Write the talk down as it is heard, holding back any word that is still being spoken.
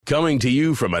Coming to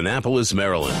you from Annapolis,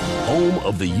 Maryland, home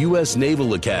of the U.S.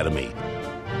 Naval Academy,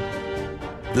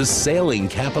 the sailing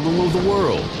capital of the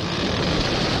world,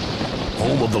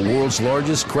 home of the world's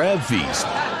largest crab feast,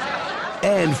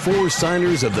 and 4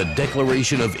 signers of the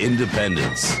Declaration of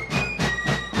Independence.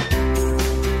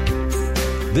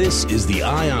 This is the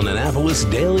Eye on Annapolis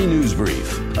Daily News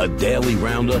Brief, a daily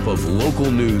roundup of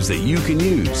local news that you can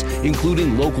use,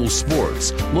 including local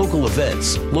sports, local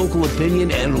events, local opinion,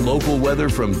 and local weather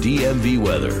from DMV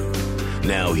Weather.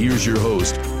 Now here's your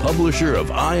host, publisher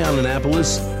of Eye on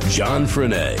Annapolis, John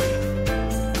Frenaye.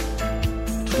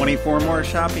 24 more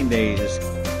shopping days.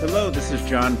 Hello, this is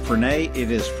John Frenaye.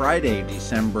 It is Friday,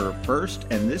 December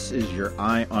 1st, and this is your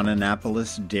Eye on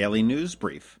Annapolis Daily News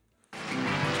Brief.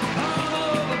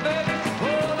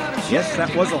 Yes,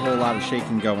 that was a whole lot of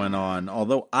shaking going on,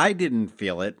 although I didn't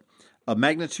feel it. A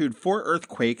magnitude 4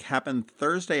 earthquake happened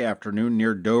Thursday afternoon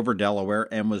near Dover, Delaware,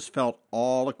 and was felt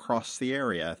all across the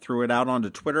area. I threw it out onto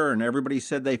Twitter, and everybody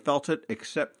said they felt it,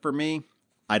 except for me.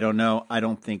 I don't know. I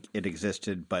don't think it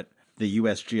existed, but the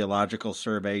U.S. Geological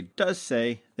Survey does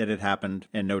say that it happened,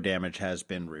 and no damage has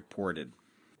been reported.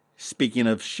 Speaking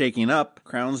of shaking up,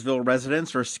 Crownsville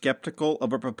residents are skeptical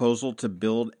of a proposal to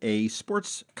build a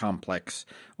sports complex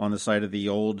on the site of the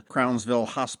old Crownsville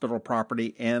Hospital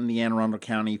property and the Anne Arundel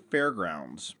County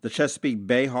Fairgrounds. The Chesapeake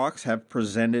Bayhawks have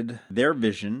presented their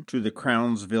vision to the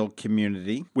Crownsville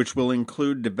community, which will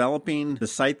include developing the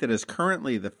site that is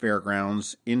currently the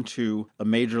fairgrounds into a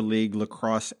Major League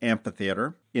Lacrosse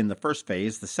amphitheater. In the first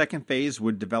phase, the second phase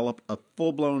would develop a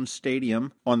full-blown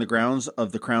stadium on the grounds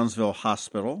of the Crownsville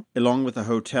Hospital, along with a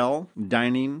hotel,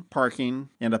 dining, parking,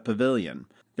 and a pavilion.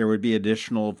 There would be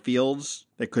additional fields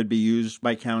that could be used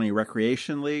by county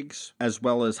recreation leagues, as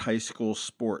well as high school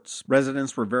sports.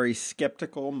 Residents were very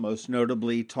skeptical, most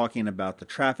notably talking about the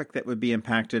traffic that would be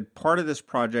impacted. Part of this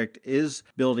project is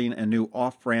building a new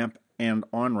off-ramp and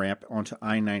on-ramp onto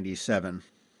I-97.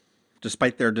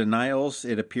 Despite their denials,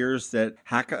 it appears that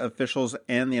HACA officials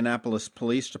and the Annapolis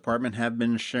Police Department have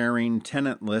been sharing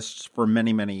tenant lists for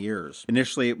many, many years.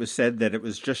 Initially, it was said that it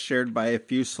was just shared by a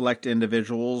few select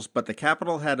individuals, but the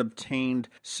Capitol had obtained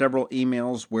several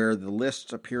emails where the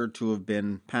lists appeared to have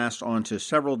been passed on to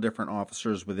several different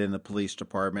officers within the police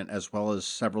department, as well as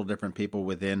several different people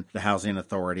within the Housing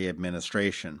Authority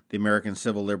administration. The American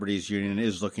Civil Liberties Union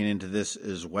is looking into this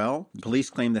as well. The police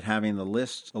claim that having the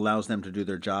list allows them to do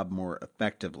their job more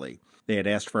effectively. They had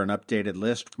asked for an updated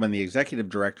list when the executive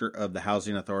director of the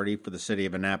Housing Authority for the city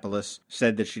of Annapolis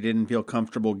said that she didn't feel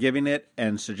comfortable giving it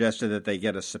and suggested that they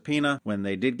get a subpoena. When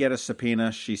they did get a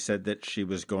subpoena, she said that she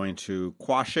was going to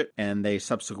quash it, and they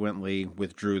subsequently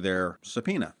withdrew their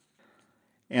subpoena.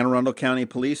 Anne Arundel County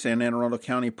Police and Anne Arundel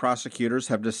County prosecutors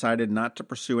have decided not to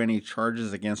pursue any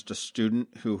charges against a student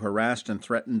who harassed and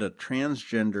threatened a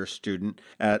transgender student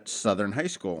at Southern High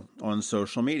School on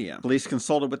social media. Police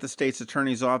consulted with the state's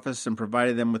attorney's office and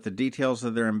provided them with the details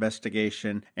of their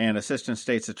investigation, and Assistant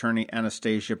State's Attorney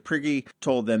Anastasia Prigge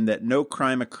told them that no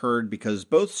crime occurred because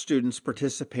both students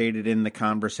participated in the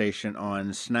conversation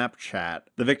on Snapchat.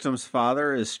 The victim's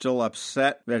father is still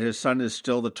upset that his son is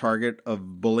still the target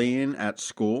of bullying at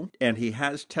school, and he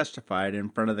has testified in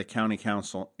front of the county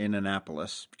council in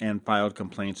Annapolis and filed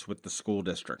complaints with the school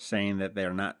district, saying that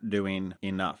they're not doing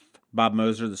enough. Bob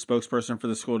Moser, the spokesperson for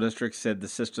the school district, said the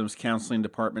system's counseling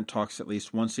department talks at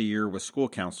least once a year with school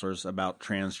counselors about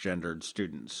transgendered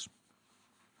students.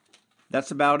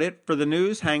 That's about it for the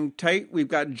news. Hang tight. We've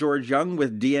got George Young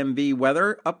with DMV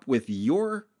Weather up with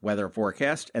your weather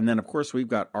forecast. And then, of course, we've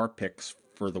got our picks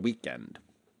for the weekend.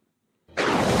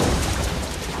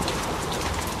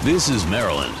 This is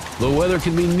Maryland. The weather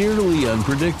can be nearly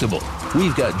unpredictable.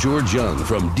 We've got George Young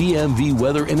from DMV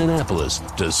Weather in Annapolis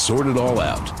to sort it all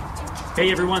out.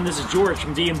 Hey everyone, this is George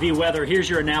from DMV Weather. Here's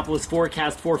your Annapolis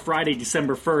forecast for Friday,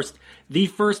 December 1st, the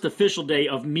first official day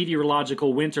of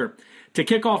meteorological winter. To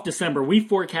kick off December, we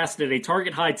forecasted a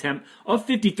target high temp of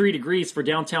 53 degrees for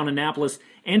downtown Annapolis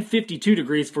and 52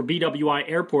 degrees for BWI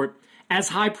Airport, as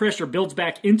high pressure builds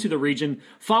back into the region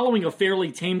following a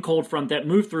fairly tame cold front that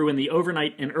moved through in the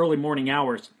overnight and early morning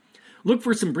hours. Look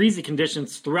for some breezy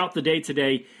conditions throughout the day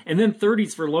today, and then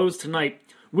 30s for lows tonight,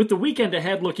 with the weekend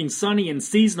ahead looking sunny and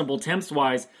seasonable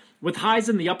temps-wise, with highs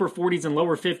in the upper 40s and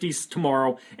lower 50s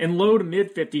tomorrow, and low to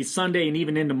mid-50s Sunday and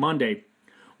even into Monday.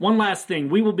 One last thing,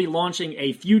 we will be launching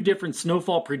a few different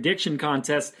snowfall prediction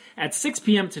contests at 6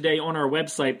 p.m. today on our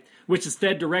website, which is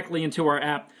fed directly into our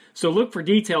app. So look for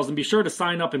details and be sure to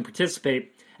sign up and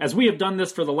participate, as we have done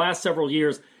this for the last several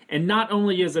years, and not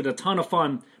only is it a ton of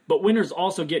fun, but winners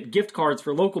also get gift cards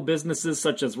for local businesses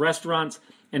such as restaurants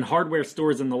and hardware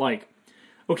stores and the like.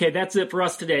 Okay, that's it for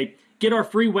us today. Get our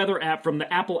free weather app from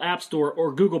the Apple App Store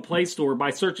or Google Play Store by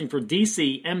searching for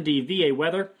DC MDVA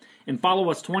Weather, and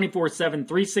follow us 24/7,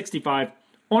 365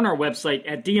 on our website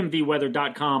at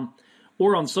dmvweather.com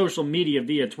or on social media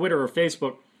via Twitter or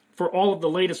Facebook for all of the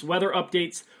latest weather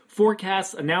updates,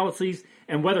 forecasts, analyses,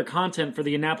 and weather content for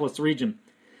the Annapolis region.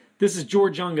 This is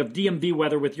George Young of DMV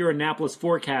Weather with your Annapolis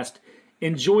forecast.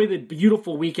 Enjoy the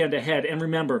beautiful weekend ahead, and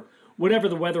remember, whatever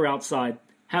the weather outside,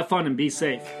 have fun and be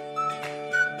safe.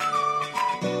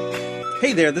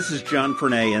 Hey there, this is John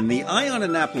Fernay, and the Eye on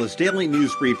Annapolis Daily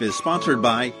News Brief is sponsored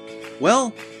by,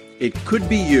 well, it could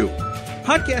be you.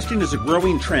 Podcasting is a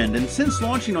growing trend, and since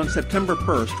launching on September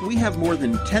 1st, we have more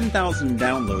than 10,000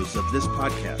 downloads of this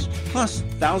podcast, plus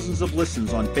thousands of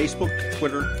listens on Facebook,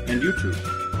 Twitter, and YouTube.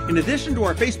 In addition to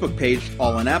our Facebook page,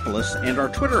 All Annapolis, and our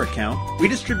Twitter account, we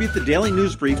distribute the Daily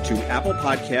News Brief to Apple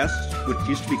Podcasts, which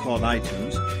used to be called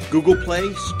iTunes, Google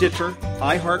Play, Stitcher,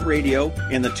 iHeartRadio,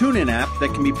 and the TuneIn app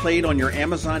that can be played on your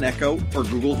Amazon Echo or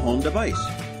Google Home device.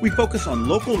 We focus on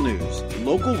local news,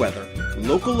 local weather,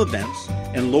 local events,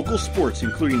 and local sports,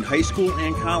 including high school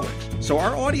and college. So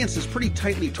our audience is pretty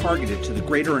tightly targeted to the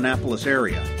greater Annapolis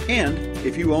area. And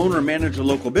if you own or manage a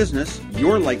local business,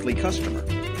 you're a likely customer.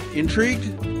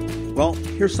 Intrigued? Well,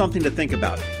 here's something to think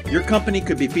about. Your company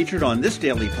could be featured on this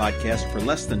daily podcast for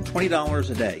less than $20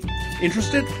 a day.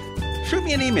 Interested? Shoot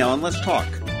me an email and let's talk.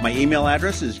 My email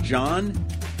address is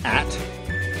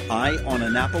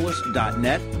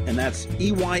john@eyeonannapolis.net, and that's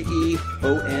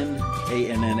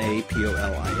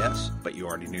EYEONANNAPOLIS, but you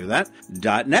already knew that,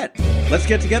 .net. Let's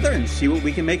get together and see what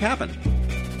we can make happen.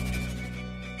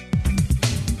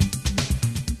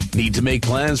 Need to make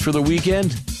plans for the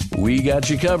weekend? We got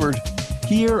you covered.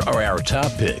 Here are our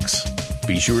top picks.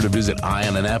 Be sure to visit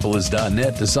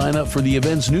eyeonannapolis.net to sign up for the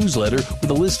events newsletter with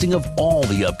a listing of all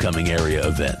the upcoming area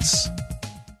events.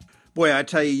 Boy, I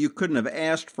tell you, you couldn't have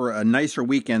asked for a nicer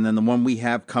weekend than the one we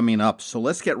have coming up. So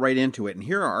let's get right into it. And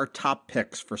here are our top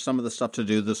picks for some of the stuff to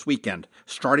do this weekend.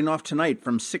 Starting off tonight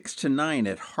from 6 to 9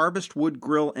 at Harvest Wood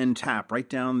Grill and Tap right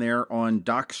down there on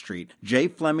Dock Street. Jay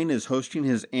Fleming is hosting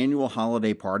his annual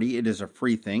holiday party. It is a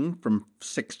free thing from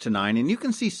 6 to 9. And you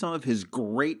can see some of his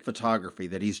great photography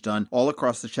that he's done all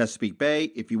across the Chesapeake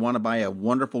Bay. If you want to buy a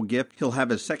wonderful gift, he'll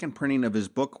have his second printing of his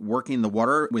book, Working the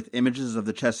Water, with images of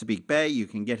the Chesapeake Bay. You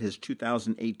can get his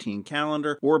 2018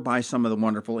 calendar or buy some of the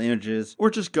wonderful images,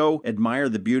 or just go admire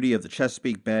the beauty of the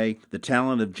Chesapeake Bay, the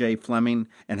talent of Jay Fleming,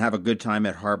 and have a good time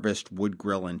at Harvest Wood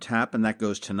Grill and Tap. And that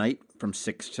goes tonight from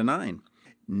 6 to 9.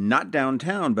 Not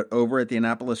downtown, but over at the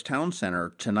Annapolis Town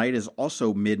Center. Tonight is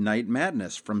also Midnight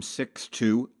Madness from 6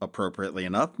 to, appropriately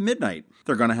enough, midnight.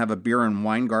 They're going to have a beer and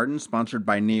wine garden sponsored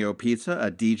by Neo Pizza,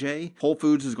 a DJ. Whole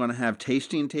Foods is going to have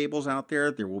tasting tables out there.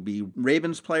 There will be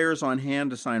Ravens players on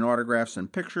hand to sign autographs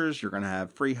and pictures. You're going to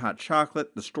have free hot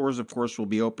chocolate. The stores, of course, will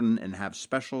be open and have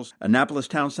specials. Annapolis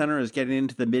Town Center is getting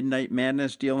into the Midnight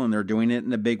Madness deal, and they're doing it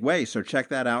in a big way. So check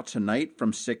that out tonight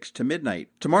from 6 to midnight.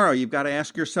 Tomorrow, you've got to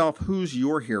ask yourself, who's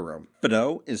your hero?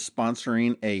 Fido is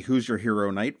sponsoring a Who's Your Hero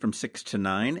night from 6 to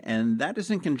 9, and that is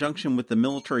in conjunction with the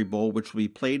Military Bowl, which will be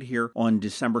played here on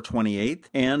December 28th,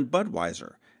 and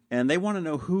Budweiser. And they want to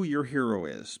know who your hero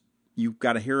is. You've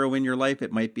got a hero in your life.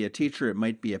 It might be a teacher. It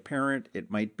might be a parent. It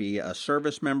might be a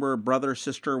service member, brother,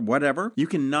 sister, whatever. You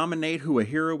can nominate who a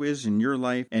hero is in your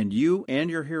life, and you and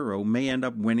your hero may end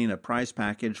up winning a prize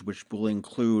package, which will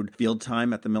include field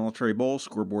time at the Military Bowl,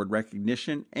 scoreboard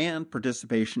recognition, and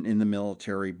participation in the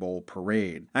Military Bowl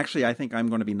parade. Actually, I think I'm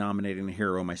going to be nominating a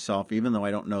hero myself, even though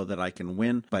I don't know that I can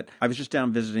win. But I was just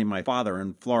down visiting my father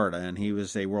in Florida, and he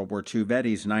was a World War II vet.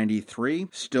 He's 93,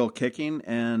 still kicking,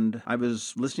 and I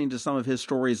was listening to some of his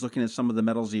stories, looking at some of the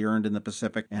medals he earned in the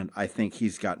Pacific, and I think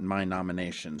he's gotten my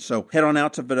nomination. So head on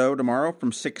out to Fido tomorrow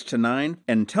from 6 to 9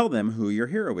 and tell them who your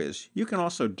hero is. You can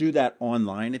also do that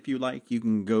online if you like. You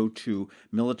can go to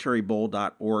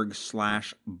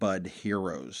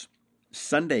militarybowl.org/budheroes.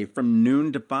 Sunday from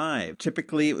noon to 5.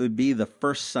 Typically, it would be the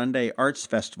first Sunday Arts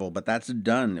Festival, but that's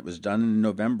done. It was done in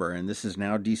November, and this is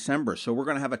now December. So we're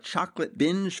going to have a Chocolate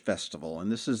Binge Festival, and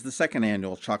this is the second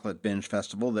annual Chocolate Binge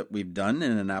Festival that we've done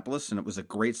in Annapolis, and it was a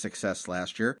great success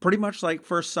last year. Pretty much like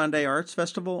First Sunday Arts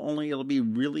Festival, only it'll be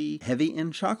really heavy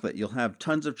in chocolate. You'll have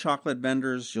tons of chocolate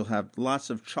vendors. You'll have lots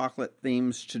of chocolate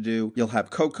themes to do. You'll have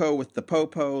cocoa with the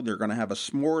popo. They're going to have a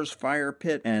s'mores fire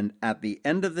pit, and at the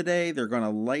end of the day, they're going to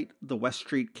light the West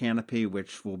Street canopy,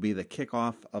 which will be the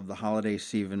kickoff of the holiday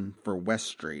season for West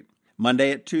Street.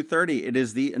 Monday at 2:30, it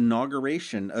is the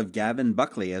inauguration of Gavin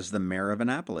Buckley as the mayor of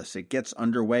Annapolis. It gets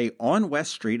underway on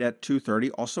West Street at 2:30,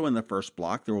 also in the first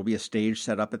block. There will be a stage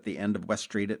set up at the end of West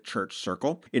Street at Church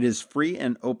Circle. It is free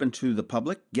and open to the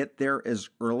public. Get there as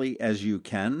early as you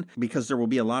can because there will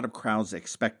be a lot of crowds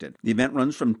expected. The event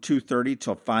runs from 2:30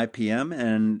 till 5 p.m.,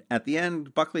 and at the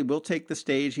end, Buckley will take the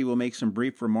stage. He will make some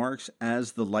brief remarks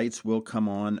as the lights will come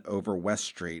on over West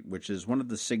Street, which is one of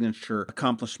the signature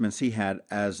accomplishments he had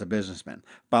as a businessman.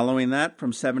 Following that,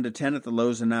 from 7 to 10 at the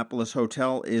Lowe's Annapolis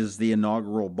Hotel is the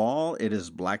inaugural ball. It is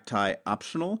black tie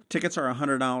optional. Tickets are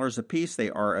 $100 a piece. They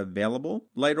are available.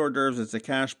 Light hors d'oeuvres, it's a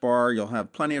cash bar. You'll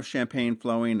have plenty of champagne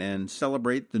flowing and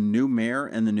celebrate the new mayor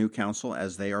and the new council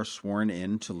as they are sworn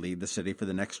in to lead the city for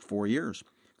the next 4 years.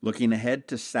 Looking ahead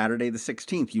to Saturday the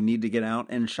 16th, you need to get out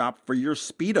and shop for your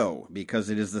Speedo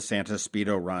because it is the Santa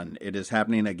Speedo Run. It is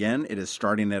happening again. It is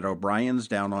starting at O'Brien's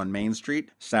down on Main Street.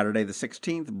 Saturday the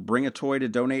 16th, bring a toy to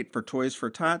donate for Toys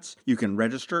for Tots. You can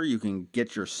register. You can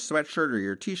get your sweatshirt or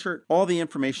your t-shirt. All the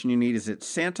information you need is at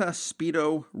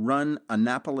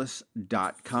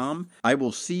santaspeedorunannapolis.com. I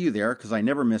will see you there because I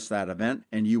never miss that event,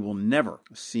 and you will never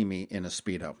see me in a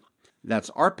Speedo.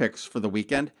 That's our picks for the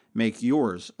weekend. Make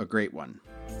yours a great one.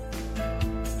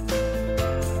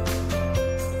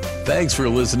 Thanks for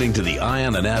listening to the Eye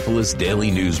on Annapolis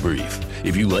Daily News Brief.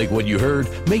 If you like what you heard,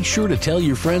 make sure to tell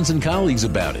your friends and colleagues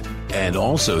about it. And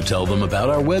also tell them about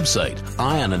our website,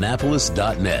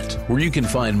 eyeonannapolis.net, where you can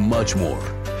find much more.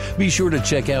 Be sure to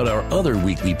check out our other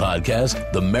weekly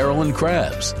podcast, The Maryland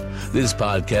Crabs. This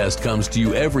podcast comes to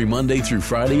you every Monday through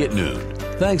Friday at noon.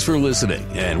 Thanks for listening,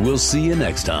 and we'll see you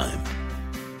next time.